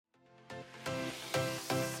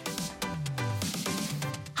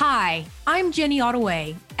Hi, I'm Jenny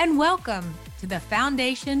Ottaway, and welcome to the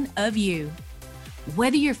Foundation of You.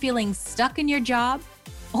 Whether you're feeling stuck in your job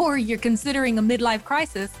or you're considering a midlife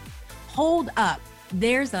crisis, hold up,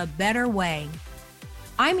 there's a better way.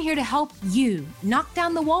 I'm here to help you knock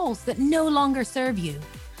down the walls that no longer serve you.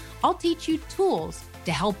 I'll teach you tools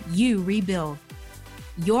to help you rebuild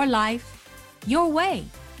your life, your way,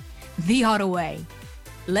 the Ottaway.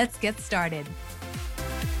 Let's get started.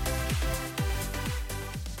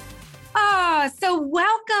 So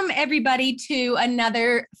welcome everybody to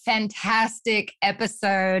another fantastic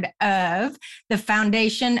episode of the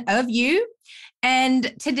Foundation of You.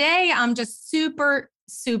 And today I'm just super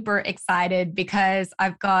excited because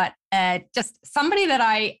I've got just somebody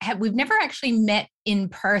that we've never actually met in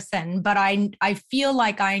person, but I feel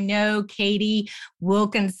like I know Katie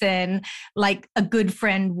Wilkinson like a good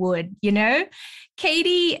friend would, you know?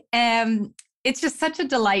 Katie, it's just such a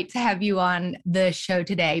delight to have you on the show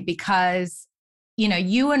today because, you know,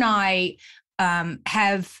 you and I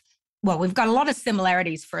we've got a lot of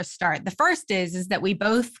similarities for a start. The first is that we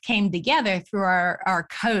both came together through our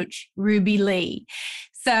coach, Ruby Lee.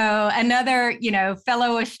 So another, you know,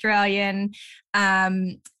 fellow Australian,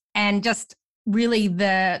 and just really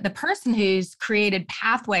the person who's created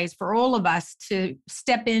pathways for all of us to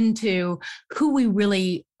step into who we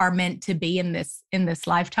really are meant to be in this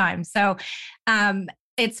lifetime. So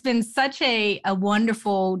it's been such a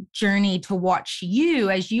wonderful journey to watch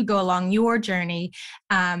you as you go along your journey,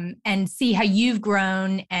 and see how you've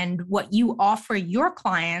grown and what you offer your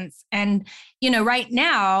clients. And, you know, right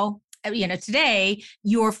now, you know, today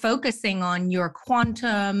you're focusing on your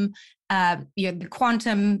quantum, the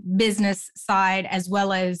quantum business side, as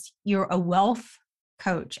well as you're a wealth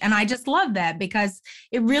coach. And I just love that because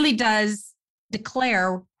it really does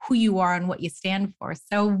declare who you are and what you stand for.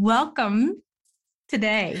 So welcome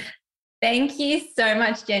today. Thank you so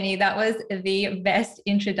much, Jenny. That was the best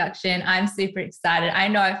introduction. I'm super excited. I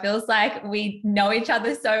know it feels like we know each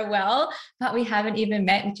other so well, but we haven't even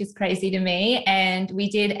met, which is crazy to me. And we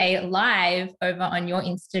did a live over on your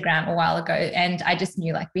Instagram a while ago. And I just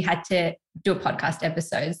knew like we had to do a podcast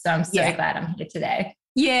episode. So I'm so glad I'm here today.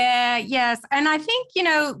 Yeah, yes. And I think, you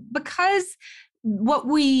know, because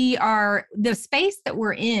the space that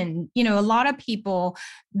we're in, you know, a lot of people,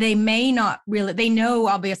 they know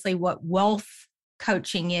obviously what wealth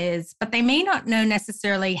coaching is, but they may not know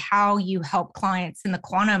necessarily how you help clients in the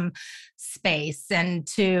quantum space and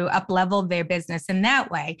to up-level their business in that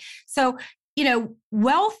way. So, you know,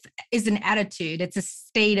 wealth is an attitude. It's a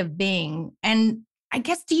state of being. And I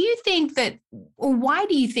guess, why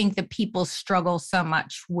do you think that people struggle so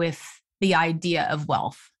much with the idea of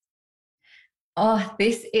wealth? Oh,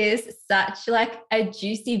 this is such like a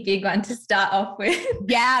juicy big one to start off with.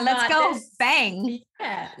 Yeah, let's go. Bang.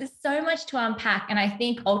 Yeah, there's so much to unpack. And I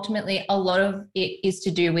think ultimately a lot of it is to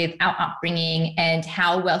do with our upbringing and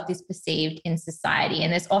how wealth is perceived in society.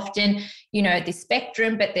 And there's often, you know, this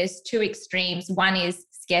spectrum, but there's two extremes. One is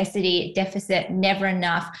scarcity, deficit, never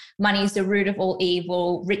enough. Money is the root of all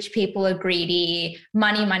evil. Rich people are greedy.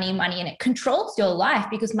 Money. And it controls your life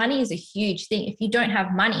because money is a huge thing. If you don't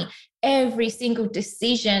have money, every single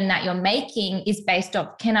decision that you're making is based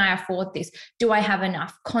off, can I afford this? Do I have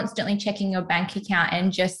enough? Constantly checking your bank account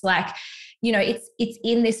and just like, you know, it's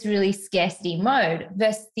in this really scarcity mode.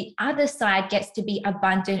 Versus the other side gets to be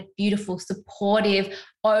abundant, beautiful, supportive,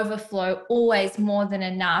 overflow, always more than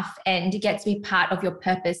enough, and it gets to be part of your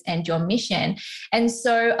purpose and your mission. And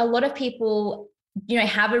so a lot of people, you know,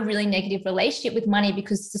 have a really negative relationship with money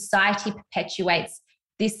because society perpetuates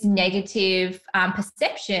this negative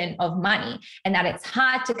perception of money and that it's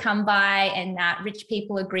hard to come by and that rich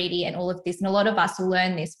people are greedy and all of this. And a lot of us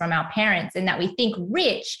learn this from our parents and that we think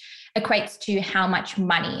rich equates to how much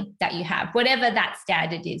money that you have, whatever that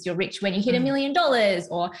standard is. You're rich when you hit $1 million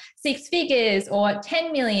or 6 figures or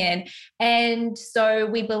 10 million. And so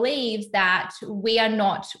we believe that we are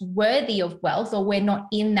not worthy of wealth or we're not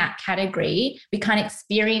in that category. We can't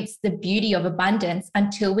experience the beauty of abundance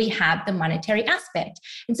until we have the monetary aspect.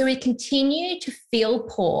 And so we continue to feel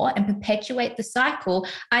poor and perpetuate the cycle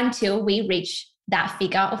until we reach that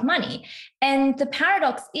figure of money. And the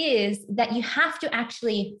paradox is that you have to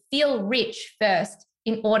actually feel rich first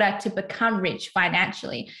in order to become rich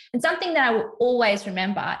financially. And something that I will always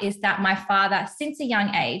remember is that my father, since a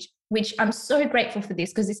young age, which I'm so grateful for this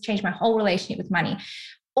because this changed my whole relationship with money,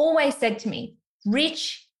 always said to me,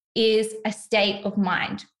 rich is a state of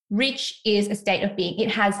mind. Rich is a state of being.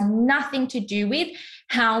 It has nothing to do with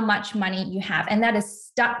how much money you have. And that has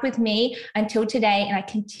stuck with me until today. And I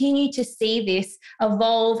continue to see this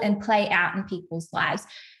evolve and play out in people's lives.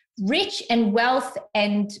 Rich and wealth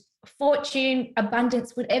and fortune,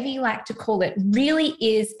 abundance, whatever you like to call it, really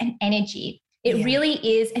is an energy. It really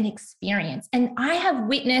is an experience. And I have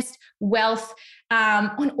witnessed wealth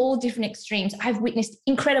on all different extremes. I've witnessed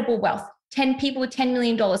incredible wealth. 10 people with $10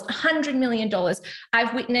 million, $100 million.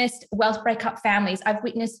 I've witnessed wealth break up families. I've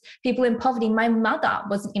witnessed people in poverty. My mother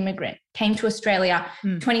was an immigrant, came to Australia,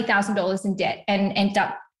 $20,000 in debt, and ended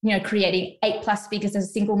up, creating 8+ figures as a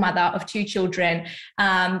single mother of 2 children.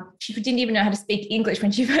 She didn't even know how to speak English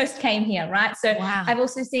when she first came here, right? So wow. I've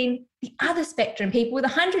also seen the other spectrum, people with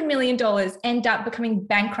 $100 million end up becoming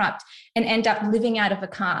bankrupt and end up living out of a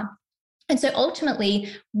car. And so ultimately,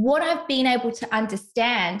 what I've been able to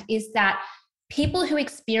understand is that people who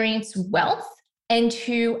experience wealth and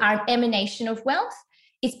who are an emanation of wealth,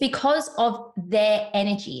 it's because of their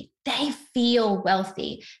energy. They feel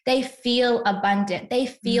wealthy. They feel abundant. They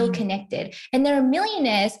feel connected. And there are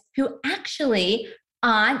millionaires who actually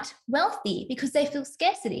aren't wealthy because they feel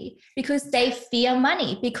scarcity, because they fear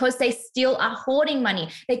money, because they still are hoarding money.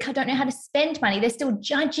 They don't know how to spend money. They're still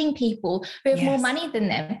judging people who have more money than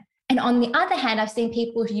them. And on the other hand, I've seen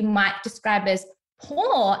people who you might describe as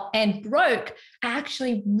poor and broke are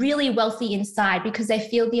actually really wealthy inside because they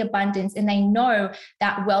feel the abundance and they know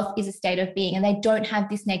that wealth is a state of being and they don't have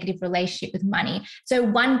this negative relationship with money. So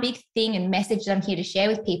one big thing and message that I'm here to share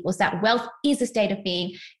with people is that wealth is a state of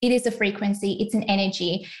being. It is a frequency. It's an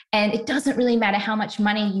energy. And it doesn't really matter how much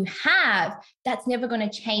money you have. That's never going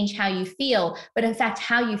to change how you feel. But in fact,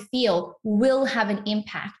 how you feel will have an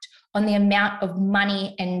impact on the amount of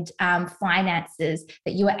money and finances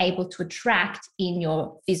that you are able to attract in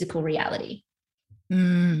your physical reality.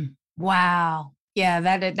 Wow. Yeah,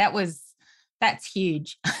 that's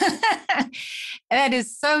huge. That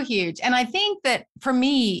is so huge. And I think that for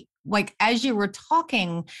me, like as you were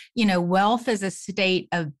talking, wealth is a state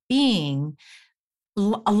of being.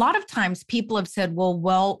 A lot of times people have said, well,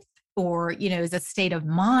 wealth is a state of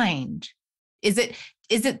mind. Is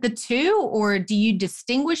it the two, or do you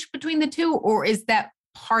distinguish between the two, or is that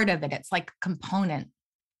part of it? It's like a component.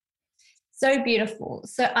 So beautiful.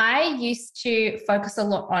 So I used to focus a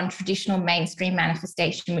lot on traditional mainstream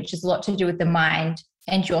manifestation, which is a lot to do with the mind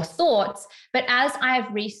and your thoughts. But as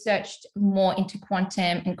I've researched more into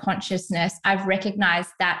quantum and consciousness, I've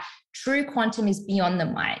recognized that true quantum is beyond the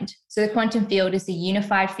mind. So the quantum field is a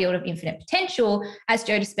unified field of infinite potential. As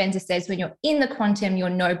Joe Dispenza says, when you're in the quantum, you're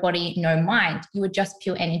no body, no mind. You are just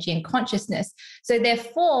pure energy and consciousness. So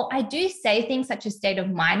therefore, I do say things such as state of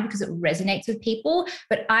mind because it resonates with people,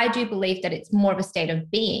 but I do believe that it's more of a state of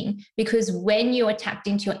being, because when you are tapped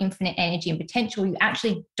into your infinite energy and potential, you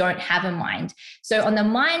actually don't have a mind. So on the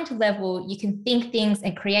mind level, you can think things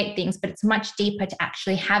and create things, but it's much deeper to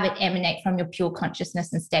actually have it emanate from your pure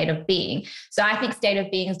consciousness and state of being. So I think state of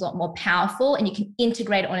being is a lot more powerful and you can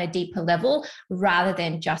integrate it on a deeper level rather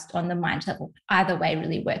than just on the mind level. Either way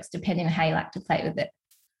really works depending on how you like to play with it.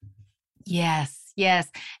 Yes.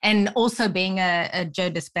 And also being a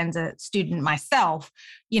Joe Dispenza student myself,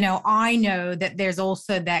 I know that there's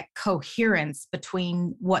also that coherence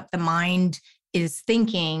between what the mind is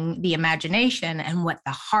thinking, the imagination, and what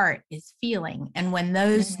the heart is feeling. And when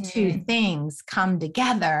those two things come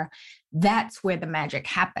together, that's where the magic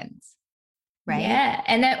happens, right? Yeah.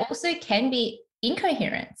 And there also can be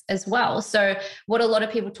incoherence as well. So what a lot of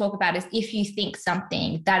people talk about is if you think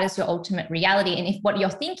something, that is your ultimate reality. And if what you're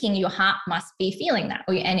thinking, your heart must be feeling that,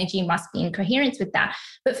 or your energy must be in coherence with that.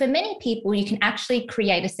 But for many people, you can actually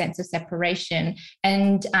create a sense of separation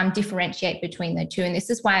and differentiate between the two. And this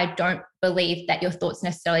is why I don't believe that your thoughts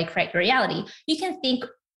necessarily create your reality. You can think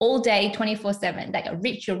all day, 24/7, that you're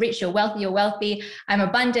rich, you're wealthy, I'm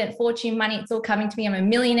abundant, fortune, money, it's all coming to me, I'm a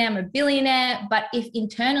millionaire, I'm a billionaire. But if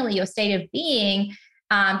internally your state of being,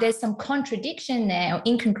 there's some contradiction there or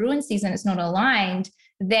incongruencies and it's not aligned,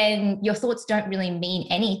 then your thoughts don't really mean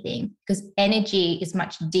anything, because energy is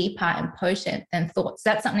much deeper and potent than thoughts.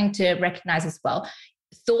 That's something to recognize as well.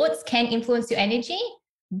 Thoughts can influence your energy,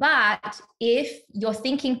 but if you're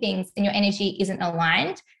thinking things and your energy isn't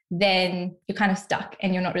aligned, then you're kind of stuck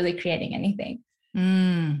and you're not really creating anything.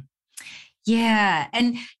 Yeah.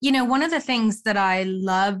 And, one of the things that I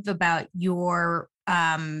love about your,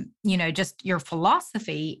 just your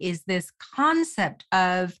philosophy is this concept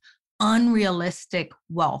of unrealistic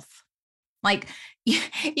wealth. Like,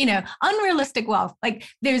 unrealistic wealth, like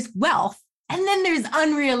there's wealth and then there's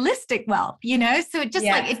unrealistic wealth, so it just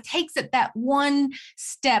it takes it that one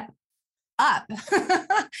step up.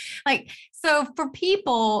 So for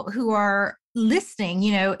people who are listening,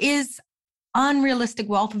 is unrealistic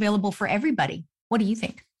wealth available for everybody? What do you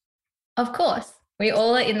think? Of course. We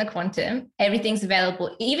all are in the quantum. Everything's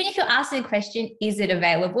available. Even if you're asking a question, is it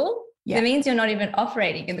available? It means you're not even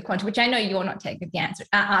operating in the quantum, which I know you're not taking the answer,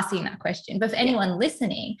 asking that question. But for anyone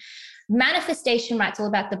listening, manifestation, right, it's all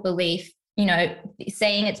about the belief,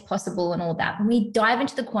 saying it's possible and all that. When we dive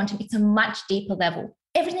into the quantum, it's a much deeper level.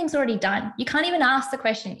 Everything's already done. You can't even ask the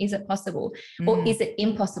question, is it possible or is it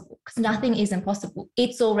impossible? Because nothing is impossible.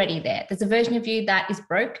 It's already there. There's a version of you that is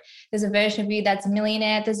broke. There's a version of you that's a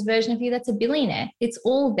millionaire. There's a version of you that's a billionaire. It's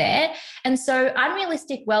all there. And so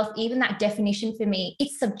unrealistic wealth, even that definition for me,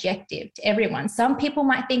 it's subjective to everyone. Some people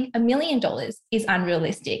might think $1 million is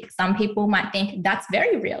unrealistic. Some people might think that's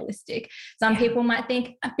very realistic. Some people might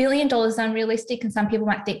think $1 billion is unrealistic, and some people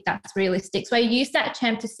might think that's realistic. So I use that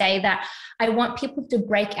term to say that I want people to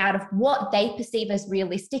break out of what they perceive as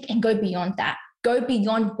realistic and go beyond that. Go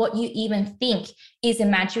beyond what you even think is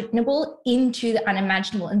imaginable into the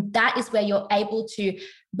unimaginable. And that is where you're able to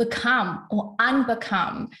become or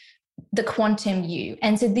unbecome the quantum you.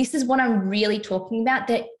 And so this is what I'm really talking about.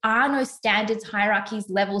 There are no standards, hierarchies,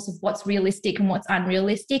 levels of what's realistic and what's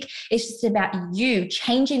unrealistic. It's just about you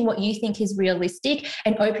changing what you think is realistic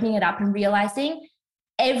and opening it up and realizing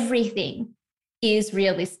everything is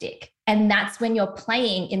realistic. And that's when you're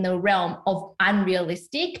playing in the realm of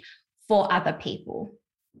unrealistic for other people.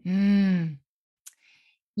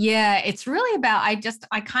 Yeah, it's really about,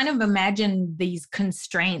 I kind of imagine these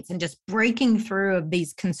constraints and just breaking through of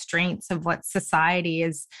these constraints of what society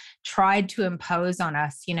has tried to impose on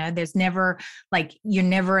us. There's never you're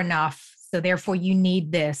never enough. So therefore you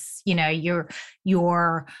need this, it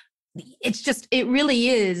really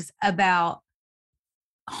is about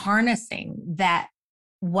harnessing that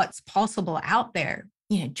what's possible out there.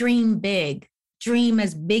 Dream big, dream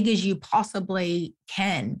as big as you possibly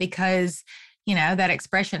can, because that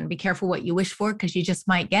expression, be careful what you wish for, because you just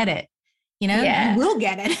might get it. You will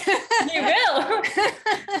get it. You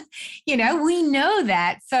will. We know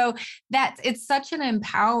that. So it's such an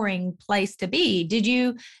empowering place to be.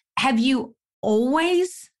 Have you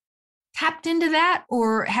always tapped into that,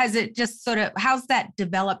 or has it just how's that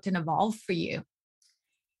developed and evolved for you?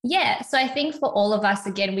 Yeah. So I think for all of us,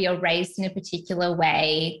 again, we are raised in a particular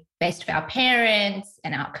way based on our parents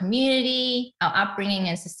and our community, our upbringing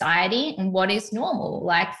and society, and what is normal.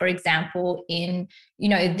 Like, for example, in,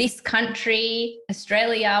 this country,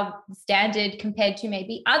 Australia, standard compared to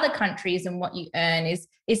maybe other countries, and what you earn is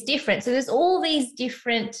different. So there's all these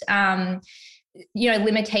different,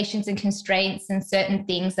 limitations and constraints and certain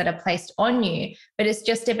things that are placed on you. But it's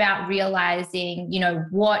just about realizing,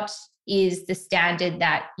 what is the standard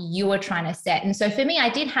that you are trying to set. And so for me, I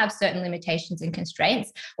did have certain limitations and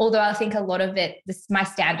constraints, although I think a lot of it, my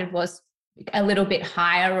standard was a little bit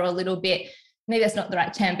higher, or a little bit, maybe that's not the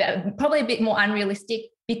right term, but probably a bit more unrealistic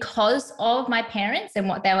because of my parents and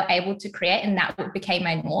what they were able to create. And that became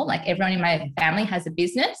my norm. Like, everyone in my family has a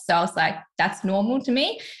business. So I was like, that's normal to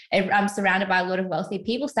me. I'm surrounded by a lot of wealthy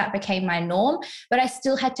people. So that became my norm. But I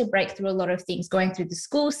still had to break through a lot of things going through the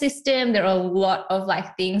school system. There are a lot of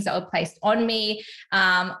things that were placed on me,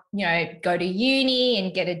 go to uni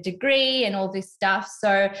and get a degree and all this stuff.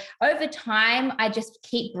 So over time, I just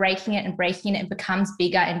keep breaking it and breaking it. It becomes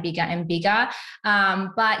bigger and bigger and bigger.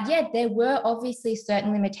 But yeah, there were obviously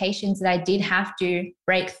certain limitations that I did have to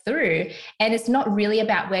break through. And it's not really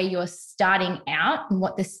about where you're starting out and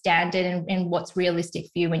what the standard and what's realistic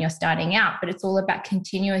for you when you're starting out, but it's all about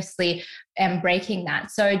continuously breaking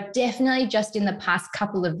that. So definitely just in the past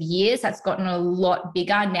couple of years, that's gotten a lot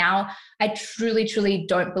bigger. Now, I truly, truly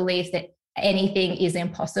don't believe that anything is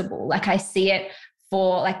impossible. I see it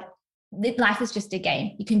for life is just a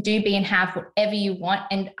game. You can do, be, and have whatever you want.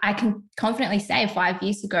 And I can confidently say 5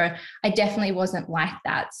 years ago, I definitely wasn't like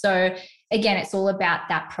that. So again, it's all about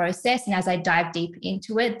that process. And as I dive deep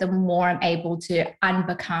into it, the more I'm able to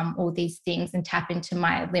unbecome all these things and tap into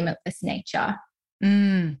my limitless nature.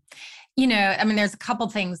 There's a couple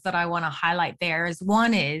things that I want to highlight there.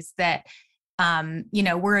 One is that,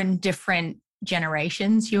 we're in different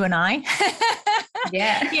generations, you and I.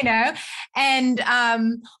 Yeah. And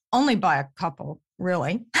only by a couple,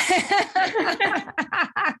 really.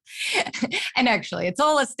 And actually, it's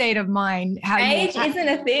all a state of mind. Age isn't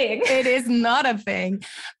a thing. It is not a thing.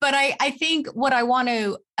 But I think what I want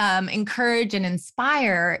to encourage and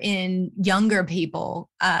inspire in younger people,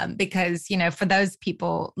 because, for those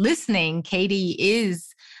people listening, Katie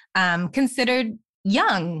is considered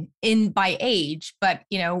young by age, but,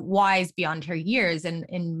 wise beyond her years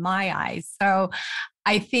in my eyes. So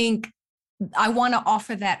I think I want to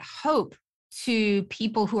offer that hope to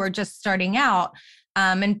people who are just starting out.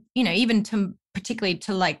 And, even particularly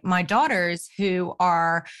to my daughters who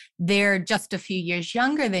they're just a few years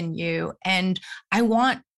younger than you. And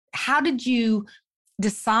how did you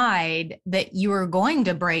decide that you are going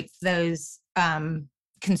to break those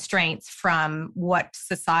constraints from what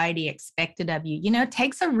society expected of you. It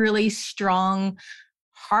takes a really strong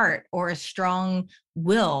heart or a strong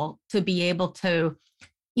will to be able to,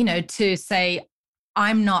 to say,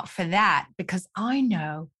 I'm not for that, because I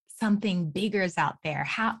know something bigger is out there.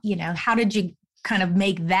 How did you kind of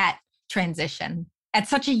make that transition at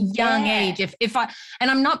such a young age?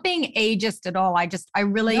 And I'm not being ageist at all. I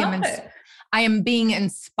really am. I am being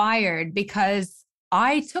inspired because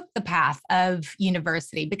I took the path of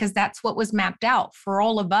university because that's what was mapped out for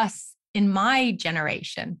all of us in my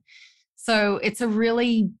generation. So it's a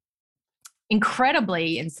really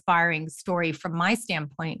incredibly inspiring story from my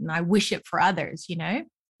standpoint, and I wish it for others,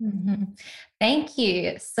 Mm-hmm. Thank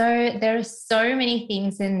you. So there are so many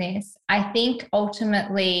things in this. I think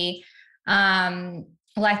ultimately, there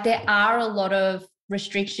are a lot of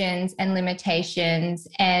restrictions and limitations,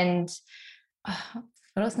 and what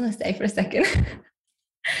I was going to say for a second.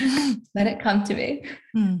 Let it come to me.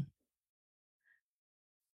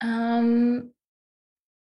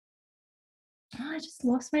 I just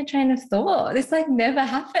lost my train of thought. This never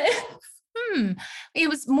happens. It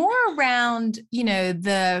was more around,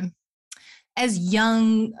 as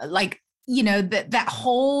young, that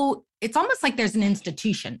whole, it's almost like there's an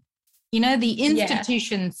institution, the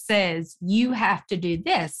institution says you have to do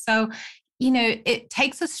this. So, it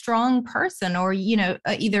takes a strong person or,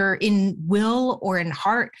 either in will or in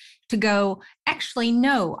heart to go, actually,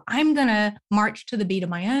 no, I'm going to march to the beat of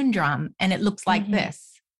my own drum. And it looks like this.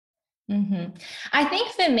 Mm-hmm. I think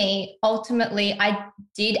for me, ultimately, I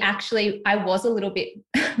was a little bit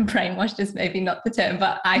brainwashed is maybe not the term,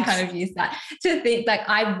 but I kind of use that to think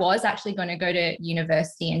I was actually going to go to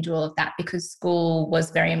university and do all of that because school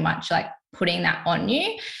was very much putting that on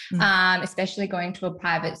you, especially going to a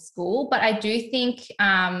private school. But I do think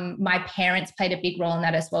my parents played a big role in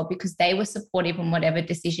that as well because they were supportive in whatever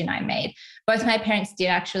decision I made. Both my parents did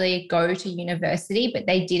actually go to university, but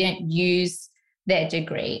they didn't use their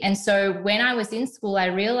degree. And so when I was in school, I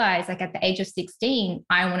realized at the age of 16,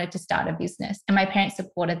 I wanted to start a business and my parents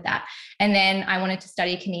supported that. And then I wanted to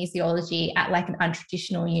study kinesiology at an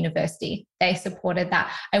untraditional university. They supported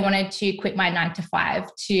that. I wanted to quit my 9-to-5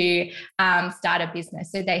 to start a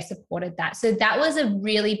business. So they supported that. So that was a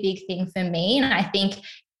really big thing for me. And I think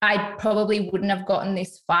I probably wouldn't have gotten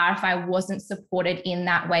this far if I wasn't supported in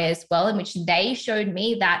that way as well, in which they showed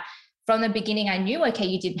me that from the beginning, I knew, okay,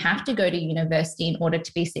 you didn't have to go to university in order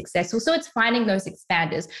to be successful. So it's finding those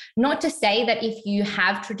expanders. Not to say that if you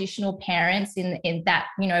have traditional parents in that,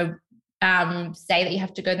 say that you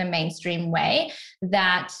have to go the mainstream way,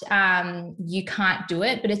 that you can't do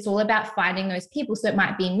it, but it's all about finding those people. So it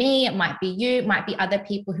might be me, it might be you, it might be other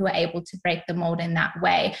people who are able to break the mold in that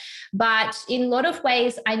way. But in a lot of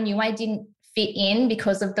ways, I knew I didn't fit in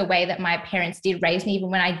because of the way that my parents did raise me. Even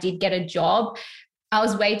when I did get a job, I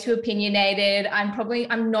was way too opinionated.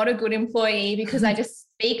 I'm not a good employee because I just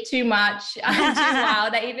speak too much. I'm too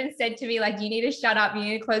loud. They even said to me, you need to shut up, you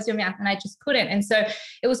need to close your mouth. And I just couldn't. And so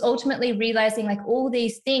it was ultimately realizing all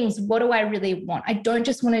these things, what do I really want? I don't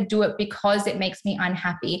just want to do it because it makes me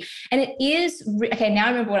unhappy. And it is, okay, now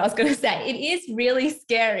I remember what I was going to say. It is really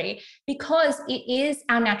scary because it is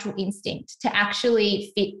our natural instinct to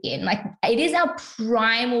actually fit in. It is our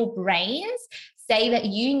primal brains say that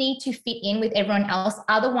you need to fit in with everyone else.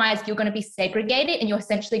 Otherwise, you're going to be segregated and you're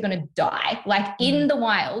essentially going to die. In the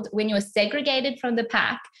wild, when you're segregated from the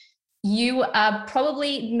pack, you are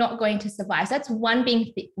probably not going to survive. So that's one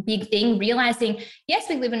big thing, realizing, yes,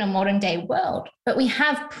 we live in a modern day world, but we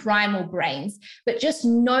have primal brains. But just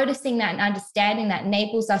noticing that and understanding that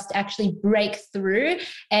enables us to actually break through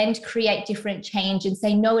and create different change and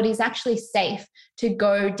say, no, it is actually safe to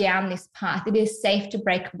go down this path. It is safe to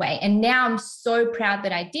break away. And now I'm so proud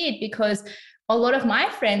that I did because a lot of my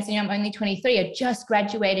friends, I'm only 23, are just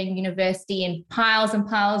graduating university and piles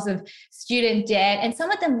of student debt. And some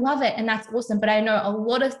of them love it and that's awesome. But I know a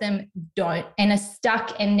lot of them don't and are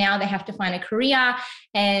stuck. And now they have to find a career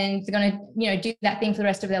and they're going to, do that thing for the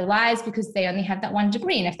rest of their lives because they only have that one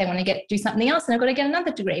degree. And if they want to do something else, then they've got to get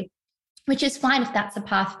another degree, which is fine if that's a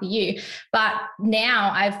path for you. But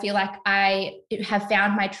now I feel like I have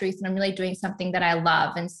found my truth and I'm really doing something that I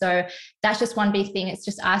love. And so that's just one big thing. It's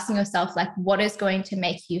just asking yourself, what is going to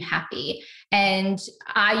make you happy? And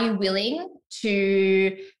are you willing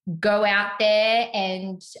to go out there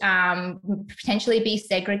and potentially be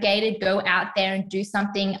segregated, go out there and do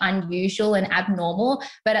something unusual and abnormal,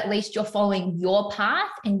 but at least you're following your path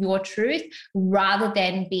and your truth rather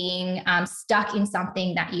than being stuck in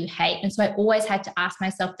something that you hate. And so I always had to ask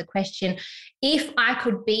myself the question, if I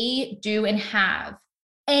could be, do, and have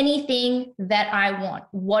anything that I want.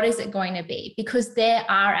 What is it going to be? Because there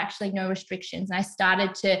are actually no restrictions. And I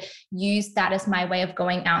started to use that as my way of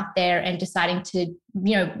going out there and deciding to,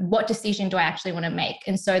 what decision do I actually want to make?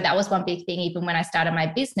 And so that was one big thing. Even when I started my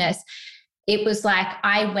business, it was like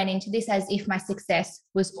I went into this as if my success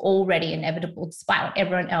was already inevitable, despite what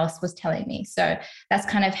everyone else was telling me. So that's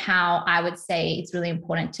kind of how I would say it's really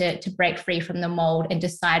important to break free from the mold and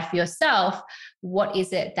decide for yourself, what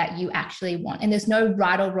is it that you actually want? And there's no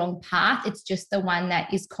right or wrong path. It's just the one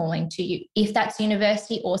that is calling to you. If that's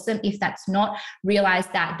university, awesome. If that's not, realize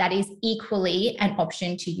that that is equally an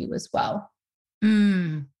option to you as well.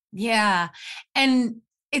 Yeah. And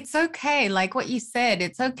it's okay. Like what you said,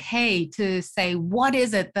 it's okay to say, what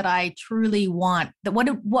is it that I truly want? That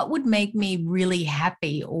what would make me really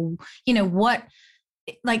happy? Or,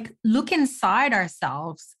 look inside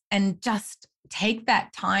ourselves and just take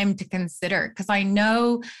that time to consider. Because I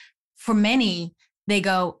know for many,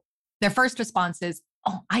 their first response is,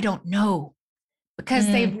 oh, I don't know. Because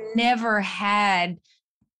they've never had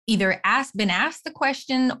either been asked the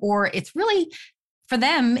question, or it's really, for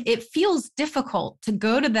them, it feels difficult to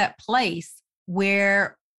go to that place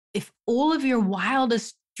where if all of your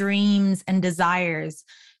wildest dreams and desires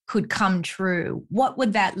could come true, what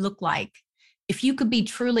would that look like? If you could be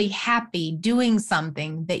truly happy doing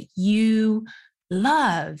something that you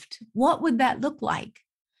loved, what would that look like?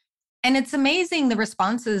 And it's amazing the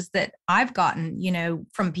responses that I've gotten,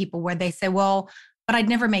 from people where they say, well, but I'd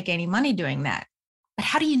never make any money doing that. But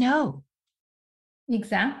how do you know?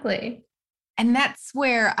 Exactly. And that's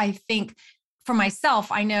where I think for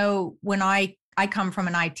myself, I know when I come from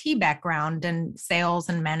an IT background and sales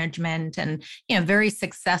and management and, very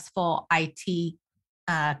successful IT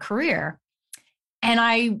career. And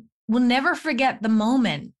I will never forget the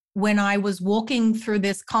moment when I was walking through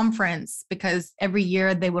this conference, because every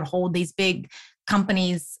year they would hold these big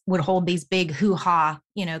companies would hold these big hoo-ha,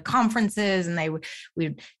 conferences, and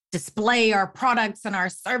we'd display our products and our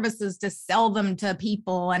services to sell them to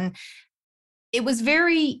people. And it was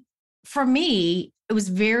for me, it was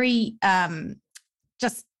very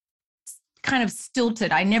just kind of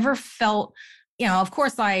stilted. I never felt, of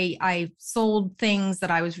course I sold things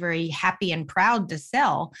that I was very happy and proud to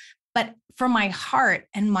sell, but from my heart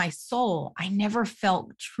and my soul, I never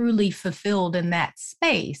felt truly fulfilled in that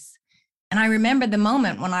space. And I remember the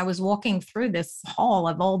moment when I was walking through this hall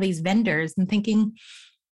of all these vendors and thinking,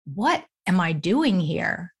 what am I doing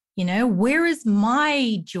here? Where is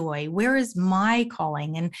my joy? Where is my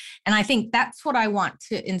calling? And I think that's what I want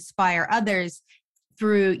to inspire others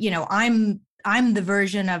through, I'm the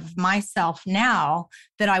version of myself now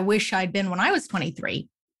that I wish I'd been when I was 23,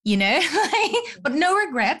 but no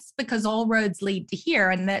regrets, because all roads lead to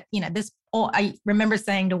here. And that, I remember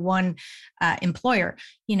saying to one employer,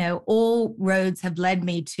 all roads have led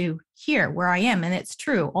me to here where I am. And it's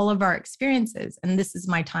true, all of our experiences. And this is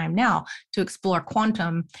my time now to explore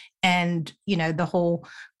quantum and, the whole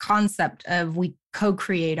concept of we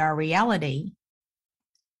co-create our reality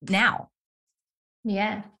now.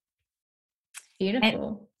 Yeah.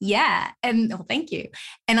 Beautiful. And thank you.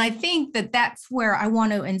 And I think that that's where I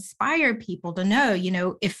want to inspire people to know,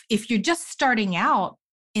 if you're just starting out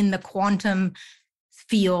in the quantum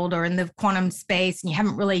field or in the quantum space and you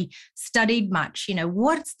haven't really studied much,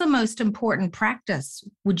 what's the most important practice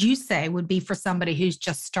would you say would be for somebody who's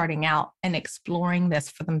just starting out and exploring this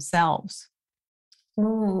for themselves?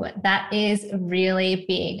 Oh, that is really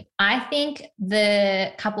big. I think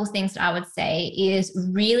the couple of things that I would say is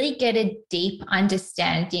really get a deep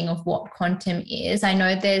understanding of what quantum is. I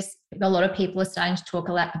know there's a lot of people are starting to talk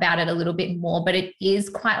about it a little bit more, but it is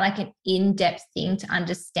quite like an in-depth thing to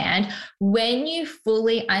understand. When you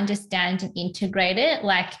fully understand and integrate it,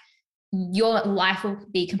 like your life will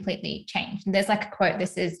be completely changed. And there's like a quote that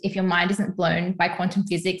says, if your mind isn't blown by quantum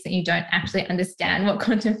physics, then you don't actually understand what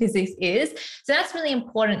quantum physics is. So that's really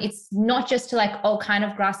important. It's not just to kind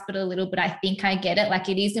of grasp it a little, but I think I get it. Like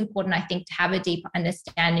it is important, I think, to have a deeper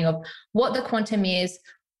understanding of what the quantum is,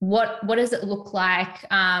 what does it look like,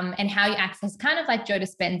 and how you access, kind of like Joe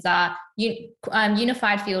Dispenza,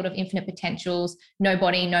 unified field of infinite potentials, no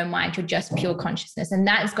body, no mind, you're just pure consciousness. And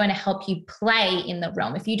that is going to help you play in the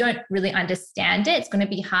realm. If you don't really understand it, it's going to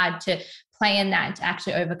be hard to play in that to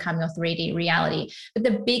actually overcome your 3D reality. But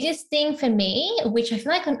the biggest thing for me, which I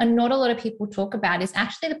feel like not a lot of people talk about, is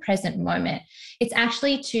actually the present moment. It's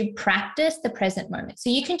actually to practice the present moment. So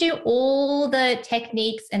you can do all the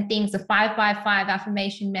techniques and things, the 5x5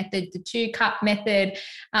 affirmation method, the 2-cup method,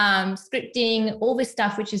 scripting, all this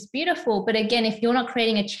stuff, which is beautiful. But again, if you're not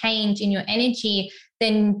creating a change in your energy,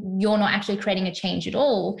 then you're not actually creating a change at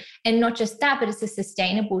all. And not just that, but it's a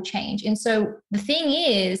sustainable change. And so the thing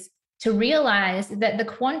is to realize that the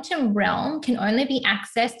quantum realm can only be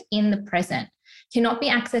accessed in the present, cannot be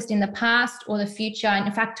accessed in the past or the future. And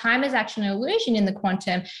in fact, time is actually an illusion in the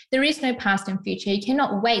quantum. There is no past and future. You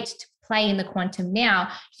cannot wait to play in the quantum now.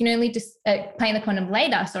 You can only play in the quantum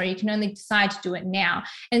later. Sorry, you can only decide to do it now.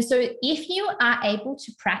 And so if you are able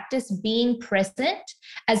to practice being present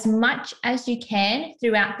as much as you can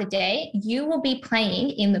throughout the day, you will be playing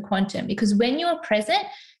in the quantum, because when you are present,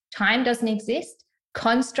 time doesn't exist.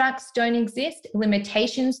 Constructs don't exist,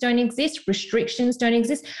 limitations don't exist, restrictions don't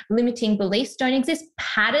exist, limiting beliefs don't exist,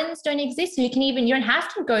 patterns don't exist. So you don't have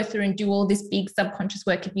to go through and do all this big subconscious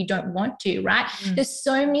work if you don't want to, right? There's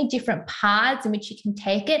so many different paths in which you can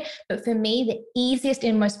take it. But for me, the easiest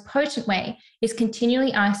and most potent way is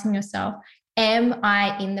continually asking yourself, am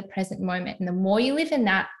I in the present moment? And the more you live in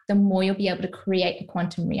that, the more you'll be able to create a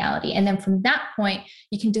quantum reality. And then from that point,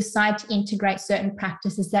 you can decide to integrate certain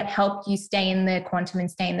practices that help you stay in the quantum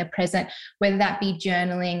and stay in the present, whether that be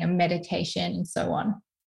journaling and meditation and so on.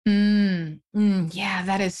 Yeah,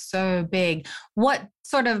 that is so big. What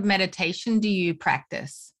sort of meditation do you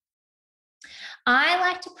practice? I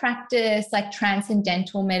like to practice like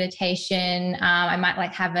transcendental meditation. I might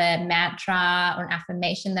like have a mantra or an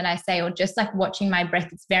affirmation that I say, or just like watching my breath.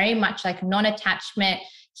 It's very much like non-attachment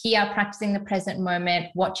here, practicing the present moment,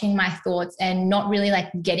 watching my thoughts, and not really like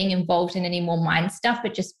getting involved in any more mind stuff,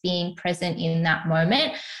 but just being present in that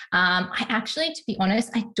moment. I actually, to be honest,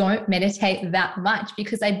 I don't meditate that much,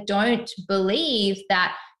 because I don't believe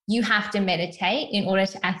that you have to meditate in order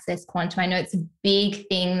to access quantum. I know it's a big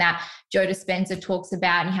thing that Joe Dispenza talks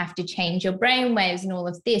about, and you have to change your brain waves and all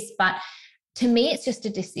of this. But to me, it's just a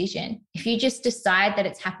decision. If you just decide that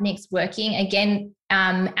it's happening, it's working, again,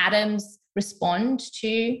 atoms respond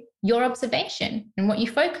to your observation and what you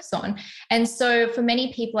focus on. And so for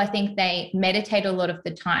many people, I think they meditate a lot of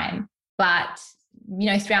the time, but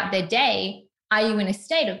throughout their day, are you in a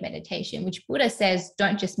state of meditation? Which Buddha says,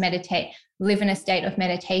 don't just meditate, live in a state of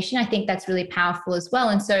meditation. I think that's really powerful as well.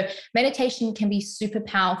 And so meditation can be super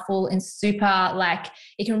powerful and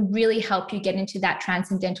it can really help you get into that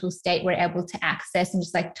transcendental state where you're able to access, and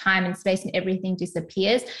just like time and space and everything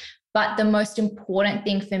disappears. But the most important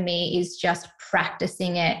thing for me is just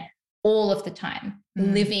practicing it all of the time,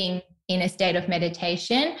 living in a state of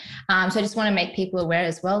meditation. So I just want to make people aware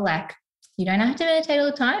as well, like, you don't have to meditate all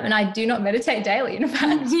the time. And I do not meditate daily, in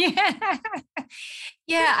fact.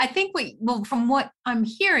 Yeah. I think from what I'm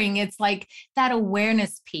hearing, it's like that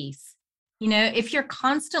awareness piece. If you're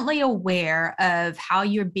constantly aware of how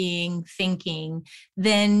you're thinking,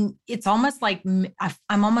 then it's almost like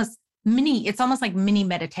it's almost like mini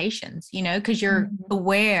meditations, because you're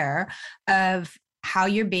aware of how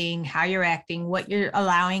you're being, how you're acting, what you're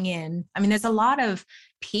allowing in. I mean, there's a lot of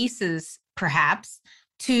pieces perhaps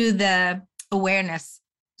to the awareness.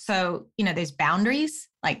 So, there's boundaries,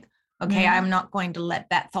 like, okay, I'm not going to let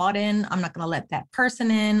that thought in. I'm not going to let that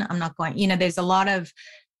person in. I'm not going, there's a lot of,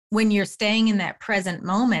 when you're staying in that present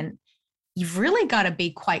moment, you've really got to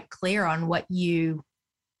be quite clear on what you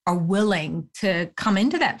are willing to come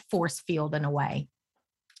into that force field in a way.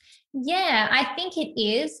 Yeah, I think it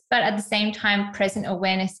is. But at the same time, present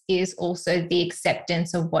awareness is also the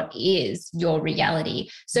acceptance of what is your reality.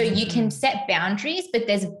 So you can set boundaries, but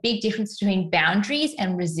there's a big difference between boundaries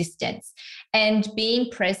and resistance. And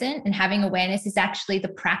being present and having awareness is actually the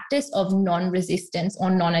practice of non-resistance or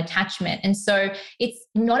non-attachment. And so it's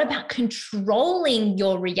not about controlling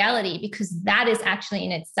your reality, because that is actually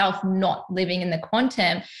in itself not living in the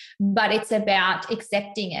quantum, but it's about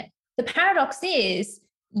accepting it. The paradox is,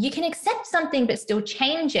 you can accept something but still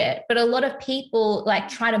change it. But a lot of people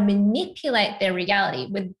try to manipulate their reality.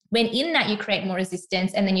 When in that, you create more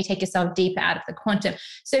resistance, and then you take yourself deeper out of the quantum.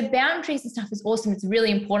 So boundaries and stuff is awesome. It's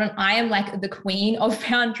really important. I am like the queen of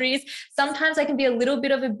boundaries. Sometimes I can be a little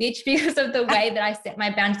bit of a bitch because of the way that I set my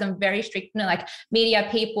boundaries. I'm very strict, like media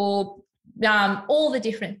people, all the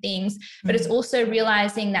different things. But it's also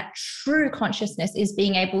realizing that true consciousness is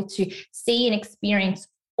being able to see and experience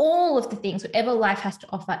all of the things, whatever life has to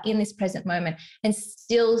offer in this present moment, and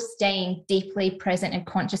still staying deeply present in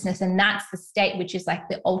consciousness. And that's the state which is like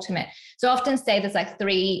the ultimate. So I often say there's like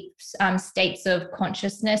 3 states of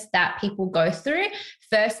consciousness that people go through.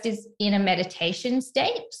 First is in a meditation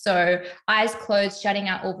state. So eyes closed, shutting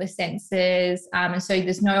out all the senses. And so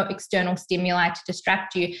there's no external stimuli to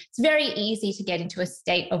distract you. It's very easy to get into a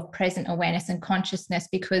state of present awareness and consciousness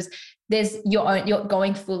because you're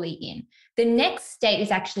going fully in. The next state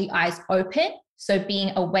is actually eyes open. So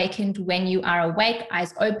being awakened when you are awake,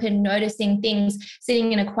 eyes open, noticing things,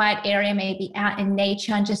 sitting in a quiet area, maybe out in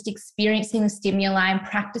nature and just experiencing the stimuli and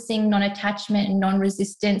practicing non-attachment and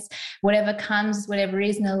non-resistance, whatever comes, whatever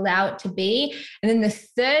is, and allow it to be. And then the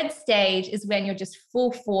third stage is when you're just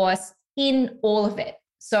full force in all of it.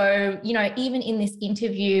 So, even in this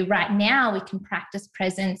interview right now, we can practice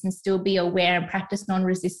presence and still be aware and practice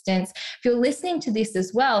non-resistance. If you're listening to this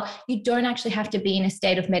as well, you don't actually have to be in a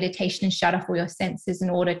state of meditation and shut off all your senses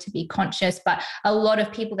in order to be conscious. But a lot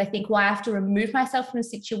of people, they think, well, I have to remove myself from the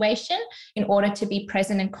situation in order to be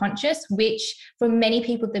present and conscious, which for many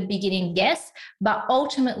people at the beginning, yes. But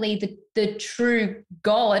ultimately, the true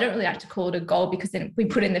goal, I don't really like to call it a goal because then we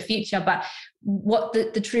put in the future, but what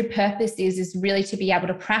the true purpose is really to be able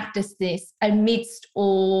to practice this amidst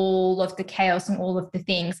all of the chaos and all of the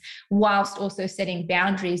things, whilst also setting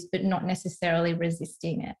boundaries, but not necessarily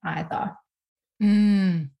resisting it either.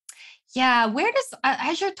 Yeah. Where does,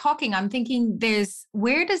 as you're talking, I'm thinking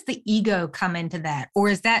where does the ego come into that? Or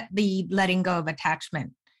is that the letting go of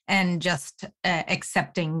attachment and just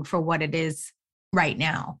accepting for what it is right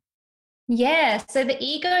now? Yeah. So the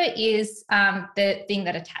ego is the thing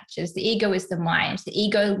that attaches. The ego is the mind. The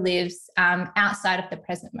ego lives outside of the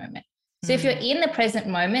present moment. So if you're in the present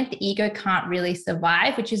moment, the ego can't really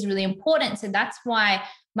survive, which is really important. So that's why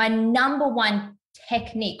my number one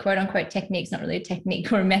technique, quote unquote technique, is not really a technique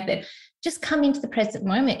or a method. Just come into the present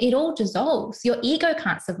moment. It all dissolves. Your ego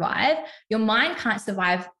can't survive. Your mind can't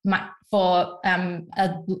survive for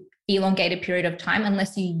a elongated period of time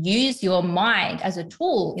unless you use your mind as a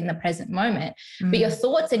tool in the present moment. But your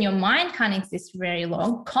thoughts and your mind can't exist very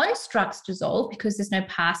long. Constructs dissolve because there's no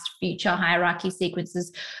past, future, hierarchy,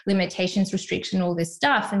 sequences, limitations, restriction, all this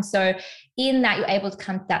stuff. And so in that, you're able to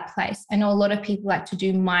come to that place. I know a lot of people like to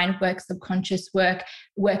do mind work, subconscious work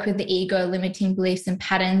with the ego, limiting beliefs and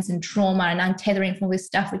patterns and trauma and untethering from all this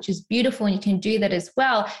stuff, which is beautiful. And you can do that as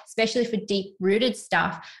well, especially for deep rooted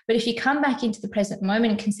stuff. But if you come back into the present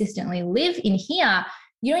moment and consistently live in here,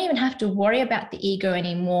 you don't even have to worry about the ego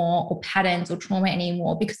anymore or patterns or trauma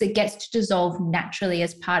anymore because it gets to dissolve naturally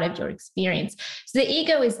as part of your experience. So the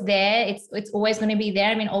ego is there. It's always going to be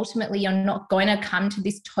there. I mean, ultimately, you're not going to come to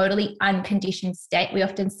this totally unconditioned state. We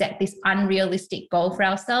often set this unrealistic goal for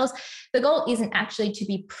ourselves. The goal isn't actually to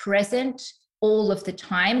be present all of the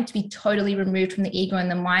time, to be totally removed from the ego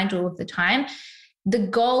and the mind all of the time. The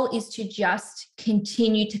goal is to just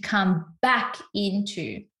continue to come back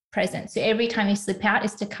into present. So every time you slip out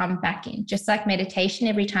is to come back in. Just like meditation,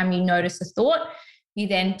 every time you notice a thought, you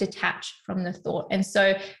then detach from the thought. And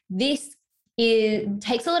so this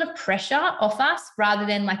takes a lot of pressure off us rather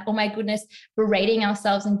than like, oh my goodness, berating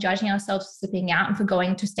ourselves and judging ourselves for slipping out and for going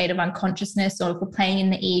into a state of unconsciousness or for playing in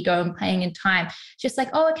the ego and playing in time. Just like,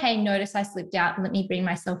 oh, okay, notice I slipped out. Let me bring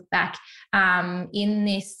myself back in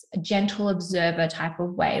this gentle observer type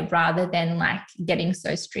of way rather than like getting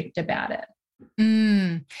so strict about it.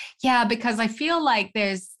 Yeah, because I feel like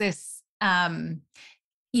there's this, when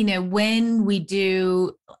we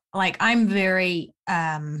do, like, I'm very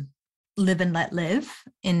live and let live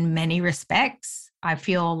in many respects. I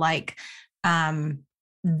feel like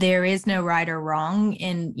there is no right or wrong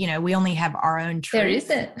in, we only have our own truth. There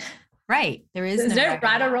isn't. Right. There's no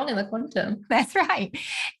right or wrong in the quantum. That's right.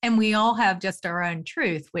 And we all have just our own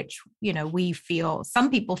truth, which,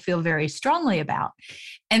 some people feel very strongly about.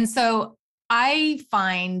 And so I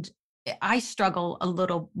find I struggle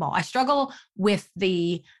with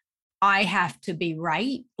I have to be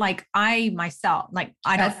right. Like that's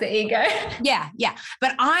the ego. Yeah.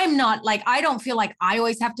 But I'm not like, I don't feel like I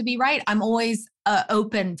always have to be right. I'm always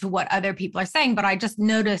open to what other people are saying, but I just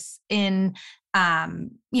notice in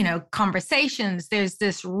conversations, there's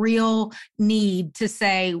this real need to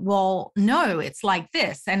say, well, no, it's like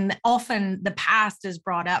this. And often the past is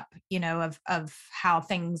brought up, of how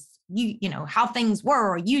things, how things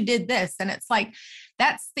were, or you did this. And it's like,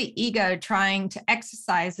 that's the ego trying to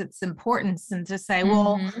exercise its importance and to say,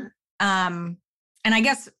 well, and I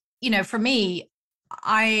guess, for me,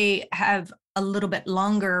 I have a little bit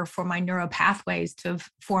longer for my neural pathways to have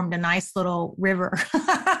formed a nice little river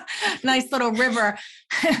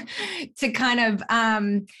to kind of,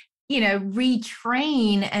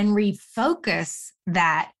 retrain and refocus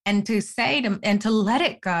that and to say and to let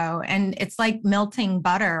it go. And it's like melting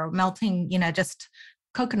butter, just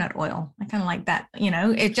coconut oil. I kind of like that,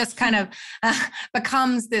 it just kind of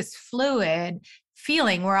becomes this fluid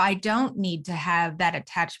feeling where I don't need to have that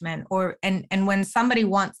attachment, and when somebody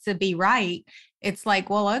wants to be right, it's like,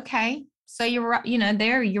 well, okay, so you're right,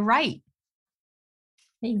 you're right.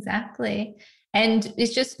 Exactly. And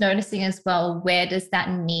it's just noticing as well, where does that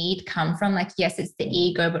need come from? Like, yes, it's the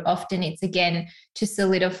ego, but often it's, again, to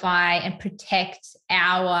solidify and protect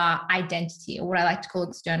our identity, or what I like to call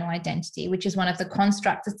external identity, which is one of the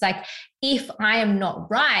constructs. It's like, if I am not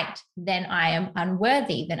right, then I am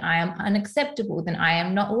unworthy, then I am unacceptable, then I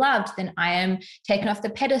am not loved, then I am taken off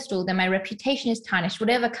the pedestal, then my reputation is tarnished,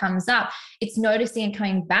 whatever comes up. It's noticing and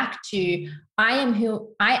coming back to, I am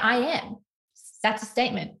who I am. That's a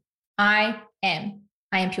statement. I am.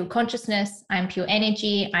 I am pure consciousness. I am pure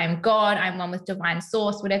energy. I am God. I'm one with divine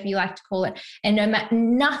source, whatever you like to call it. And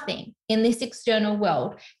nothing in this external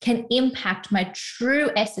world can impact my true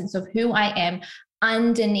essence of who I am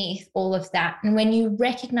underneath all of that. And when you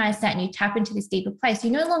recognize that and you tap into this deeper place, you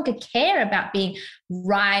no longer care about being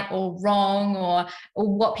right or wrong, or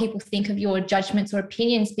what people think of your judgments or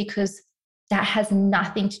opinions, because that has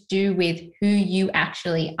nothing to do with who you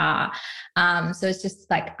actually are. So it's just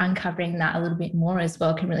like uncovering that a little bit more as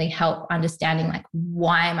well can really help understanding, like,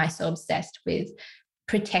 why am I so obsessed with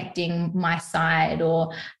protecting my side or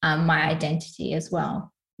my identity as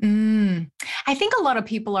well. I think a lot of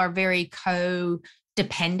people are very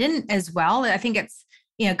codependent as well. I think it's,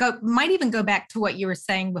 might even go back to what you were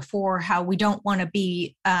saying before, how we don't want to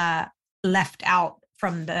be left out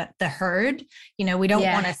from the herd. We don't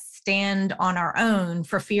want to stand on our own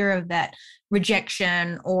for fear of that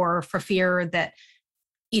rejection, or for fear that,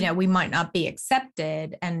 we might not be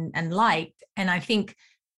accepted and liked. And I think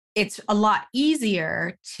it's a lot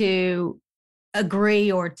easier to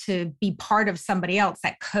agree or to be part of somebody else,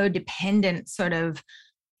 that codependent sort of,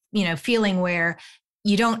 feeling where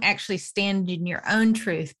you don't actually stand in your own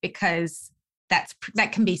truth, because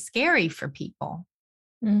that can be scary for people.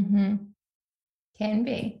 Mm-hmm. Can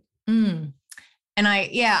be. And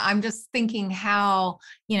I'm just thinking how,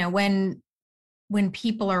 when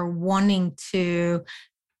people are wanting to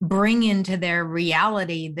bring into their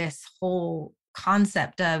reality this whole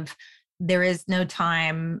concept of there is no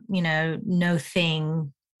time, no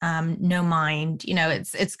thing, no mind,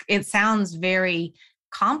 it sounds very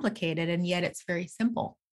complicated, and yet it's very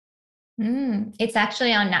simple. It's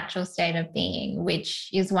actually our natural state of being, which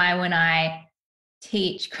is why when I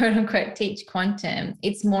teach, quote unquote, teach quantum,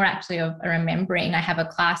 it's more actually of a remembering. I have a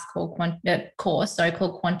class called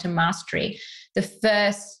called Quantum Mastery. The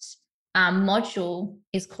first module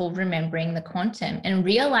is called Remembering the Quantum, and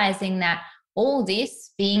realizing that all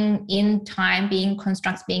this, being in time, being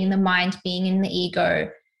constructs, being in the mind, being in the ego,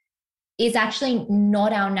 is actually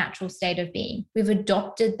not our natural state of being. We've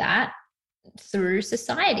adopted that through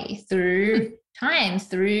society, through times,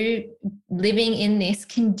 through living in this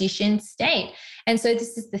conditioned state. And so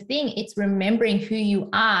this is the thing, it's remembering who you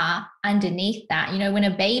are underneath that. When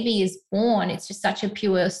a baby is born, it's just such a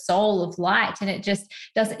pure soul of light, and it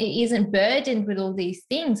isn't burdened with all these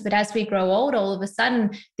things. But as we grow old, all of a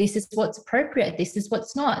sudden, this is what's appropriate, this is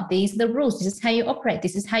what's not, these are the rules, this is how you operate,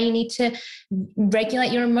 this is how you need to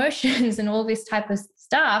regulate your emotions and all this type of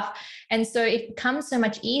stuff. And so it becomes so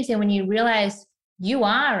much easier when you realize you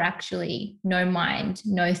are actually no mind,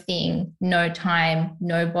 no thing, no time,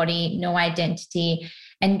 no body, no identity,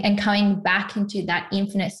 and coming back into that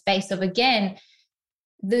infinite space of, again,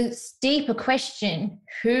 the deeper question,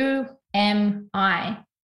 who am I?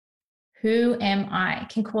 Who am I?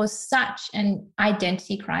 Can cause such an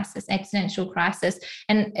identity crisis, existential crisis.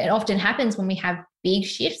 And it often happens when we have big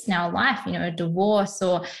shifts in our life, a divorce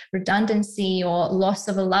or redundancy or loss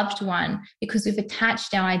of a loved one, because we've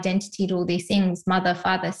attached our identity to all these things: mother,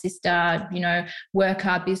 father, sister,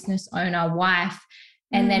 worker, business owner, wife.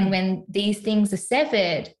 And then when these things are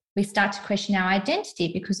severed, we start to question our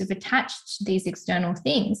identity because we've attached to these external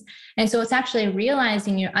things. And so it's actually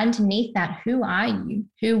realizing you're underneath that. Who are you?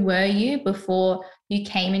 Who were you before you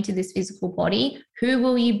came into this physical body? Who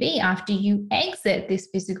will you be after you exit this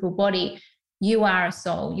physical body? You are a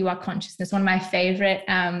soul. You are consciousness. One of my favorite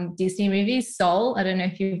Disney movies, Soul. I don't know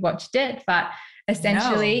if you've watched it, but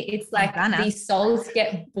essentially it's like these souls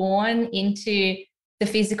get born into the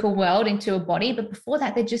physical world, into a body, but before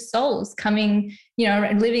that they're just souls coming,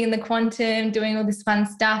 living in the quantum, doing all this fun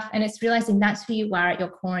stuff. And it's realizing that's who you are at your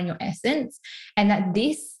core and your essence, and that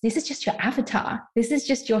this is just your avatar. This is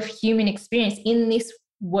just your human experience in this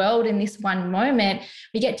world. In this one moment,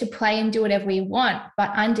 we get to play and do whatever we want,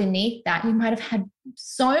 but underneath that, you might have had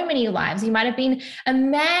so many lives. You might have been a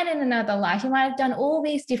man in another life. You might have done all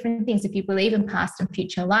these different things if you believe in past and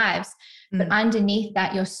future lives. But underneath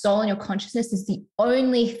that, your soul and your consciousness is the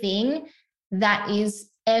only thing that is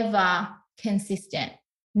ever consistent.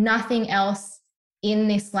 Nothing else in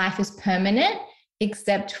this life is permanent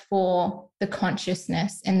except for the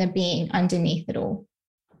consciousness and the being underneath it all.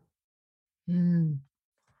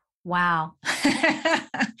 Wow.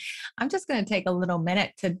 I'm just going to take a little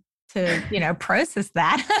minute to process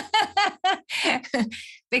that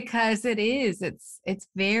because it's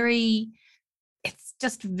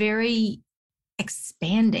just very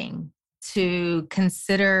expanding to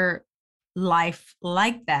consider life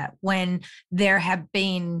like that, when there have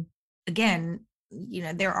been, again,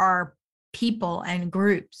 there are people and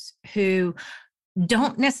groups who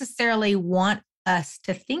don't necessarily want us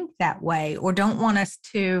to think that way, or don't want us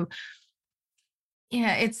to,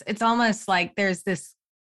 it's almost like there's this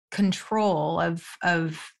control of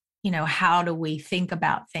how do we think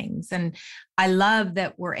about things. And I love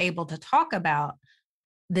that we're able to talk about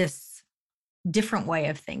this different way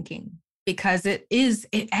of thinking, because it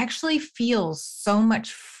actually feels so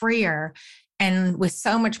much freer and with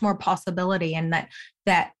so much more possibility, and that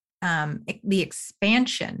the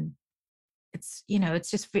expansion,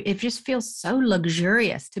 it just feels so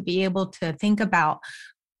luxurious to be able to think about,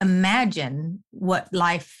 imagine what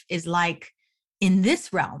life is like in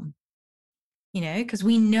this realm, because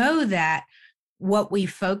we know that what we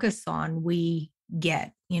focus on, we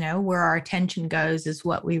get, where our attention goes is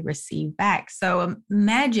what we receive back. So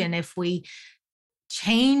imagine if we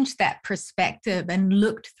changed that perspective and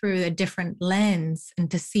looked through a different lens,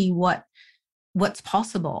 and to see what's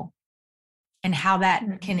possible and how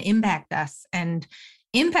that can impact us and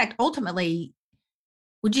impact, ultimately,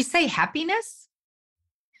 would you say, happiness?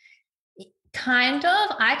 Kind of.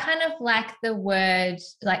 I kind of like the word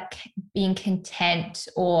like being content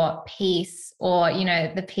or peace, or,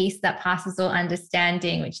 the peace that passes all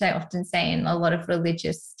understanding, which they often say in a lot of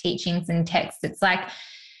religious teachings and texts. It's like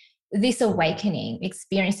this awakening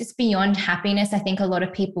experience. It's beyond happiness. I think a lot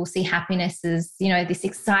of people see happiness as, this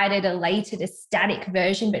excited, elated, ecstatic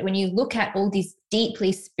version. But when you look at all these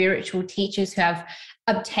deeply spiritual teachers who have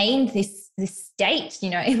obtained this state,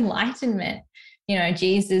 enlightenment,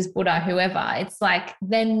 Jesus, Buddha, whoever, it's like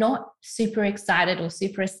they're not super excited or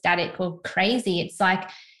super ecstatic or crazy. It's like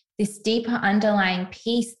this deeper underlying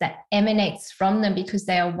peace that emanates from them because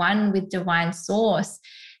they are one with divine source.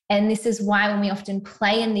 And this is why when we often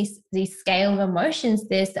play in these scale of emotions,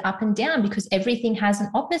 there's the up and down, because everything has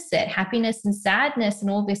an opposite, happiness and sadness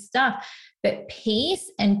and all this stuff. But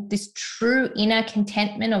peace and this true inner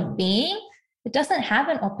contentment of being, it doesn't have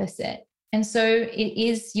an opposite. And so it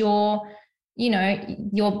is your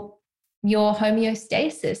homeostasis.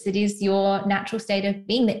 It is your natural state of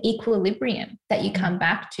being, the equilibrium that you come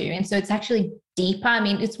back to. And so it's actually deeper. I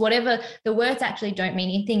mean, it's whatever, the words actually don't mean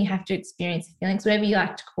anything. You have to experience the feelings, whatever you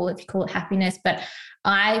like to call it, if you call it happiness. But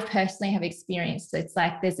I personally have experienced, it's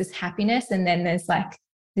like there's this happiness, and then there's like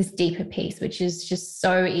this deeper peace, which is just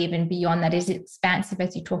so even beyond that. Is expansive,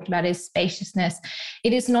 as you talked about, is spaciousness.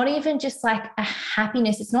 It is not even just like a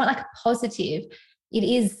happiness. It's not like a positive. It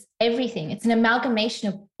is everything. It's an amalgamation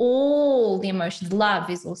of all the emotions. Love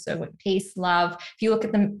is also what peace, love. If you look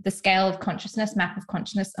at the scale of consciousness, map of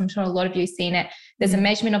consciousness, I'm sure a lot of you have seen it. There's a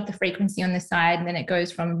measurement of the frequency on the side, and then it goes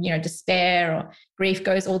from, despair or grief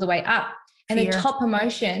goes all the way up. And fear. The top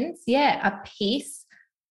emotions, are peace,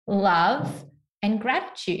 love, and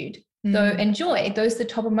gratitude. And joy. Those are the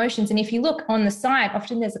top emotions. And if you look on the side,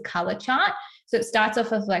 often there's a color chart. So it starts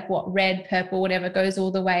off of like red, purple, whatever, goes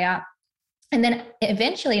all the way up. And then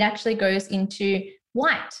eventually it actually goes into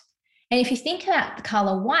white. And if you think about the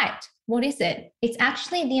color white, what is it? It's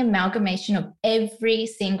actually the amalgamation of every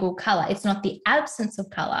single color. It's not the absence of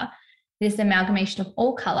color. It's the amalgamation of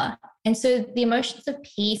all color. And so the emotions of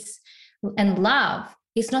peace and love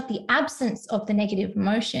is not the absence of the negative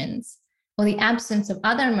emotions or the absence of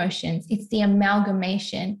other emotions. It's the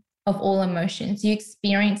amalgamation of all emotions. You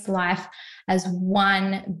experience life as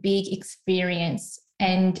one big experience,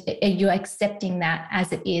 and you're accepting that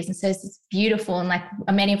as it is. And so it's beautiful. And like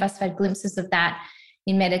many of us have had glimpses of that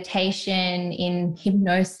in meditation, in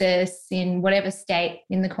hypnosis, in whatever state,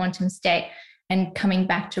 in the quantum state, and coming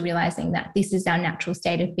back to realizing that this is our natural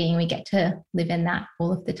state of being. We get to live in that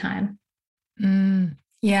all of the time.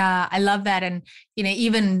 Yeah, I love that. And,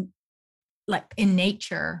 even like in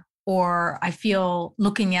nature, or I feel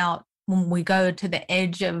looking out when we go to the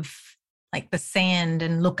edge of like the sand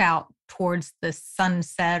and look out towards the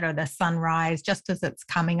sunset or the sunrise, just as it's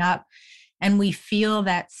coming up. And we feel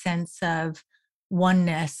that sense of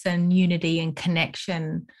oneness and unity and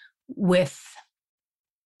connection with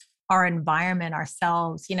our environment,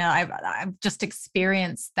 ourselves. I've just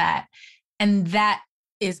experienced that. And that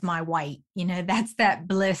is my white, that's that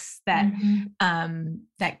bliss, that,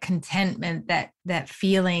 that contentment, that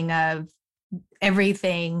feeling of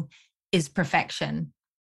everything is perfection.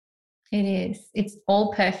 It is. It's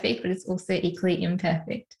all perfect, but it's also equally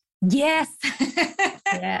imperfect. Yes.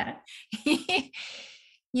 Yeah.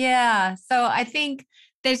 Yeah. So I think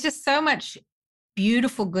there's just so much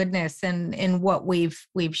beautiful goodness in what we've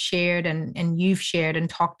shared and you've shared and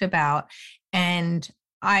talked about. And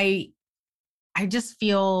I just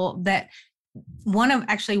feel that one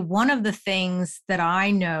of the things that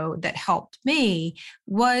I know that helped me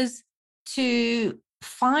was to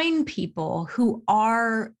find people who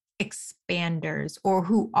are expanders or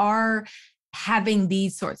who are having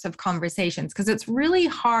these sorts of conversations, because it's really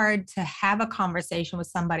hard to have a conversation with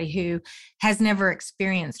somebody who has never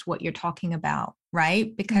experienced what you're talking about,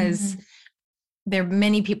 right? Because there are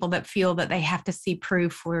many people that feel that they have to see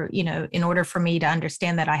proof, or, in order for me to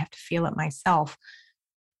understand that, I have to feel it myself.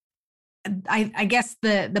 I guess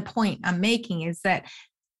the point I'm making is that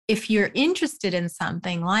if you're interested in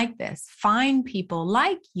something like this, find people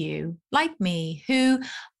like you, like me, who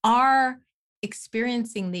are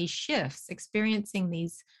experiencing these shifts, experiencing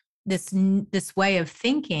this way of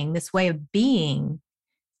thinking, this way of being.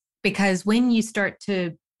 Because when you start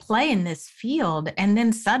to play in this field, and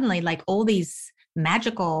then suddenly, like, all these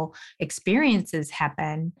magical experiences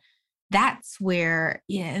happen, that's where,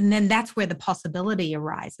 and then that's where the possibility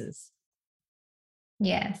arises.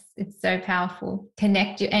 Yes, it's so powerful.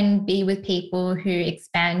 Connect you and be with people who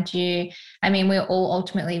expand you. I mean, we're all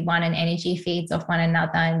ultimately one, and energy feeds off one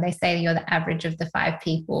another. And they say you're the average of the 5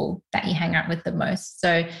 people that you hang out with the most.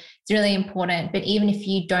 So it's really important. But even if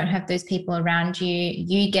you don't have those people around you,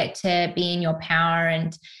 you get to be in your power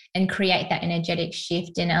and create that energetic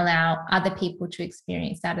shift and allow other people to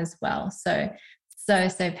experience that as well. So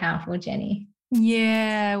powerful, Jenny.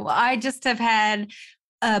 Yeah, well, I just have had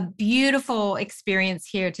a beautiful experience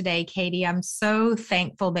here today, Katie. I'm so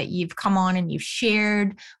thankful that you've come on and you've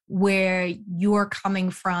shared where you're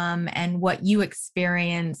coming from and what you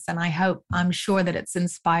experience. And I'm sure that it's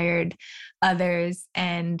inspired others.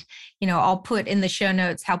 And, I'll put in the show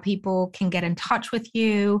notes how people can get in touch with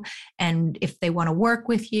you and if they want to work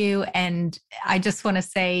with you. And I just want to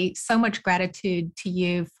say so much gratitude to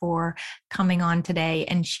you for coming on today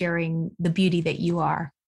and sharing the beauty that you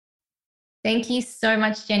are. Thank you so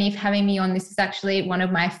much, Jenny, for having me on. This is actually one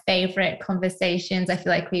of my favorite conversations. I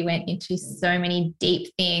feel like we went into so many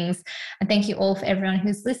deep things. And thank you all for everyone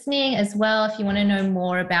who's listening as well. If you want to know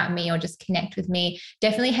more about me or just connect with me,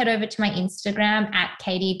 definitely head over to my Instagram at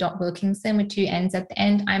katie.wilkinson with 2 N's at the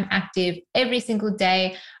end. I'm active every single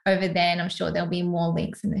day over there, and I'm sure there'll be more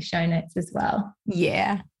links in the show notes as well.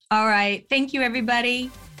 Yeah. All right. Thank you, everybody.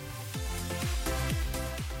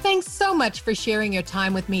 Thanks so much for sharing your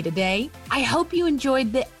time with me today. I hope you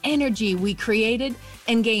enjoyed the energy we created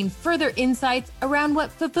and gained further insights around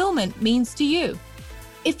what fulfillment means to you.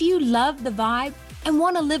 If you love the vibe and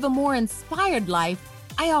want to live a more inspired life,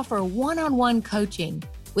 I offer one-on-one coaching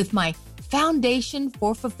with my Foundation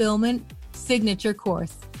for Fulfillment signature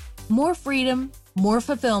course. More freedom, more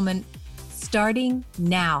fulfillment, starting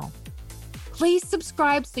now. Please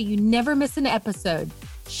subscribe so you never miss an episode.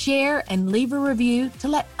 Share and leave a review to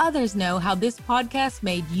let others know how this podcast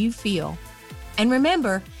made you feel. And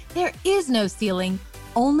remember, there is no ceiling,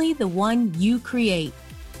 only the one you create.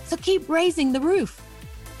 So keep raising the roof.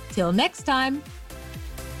 Till next time.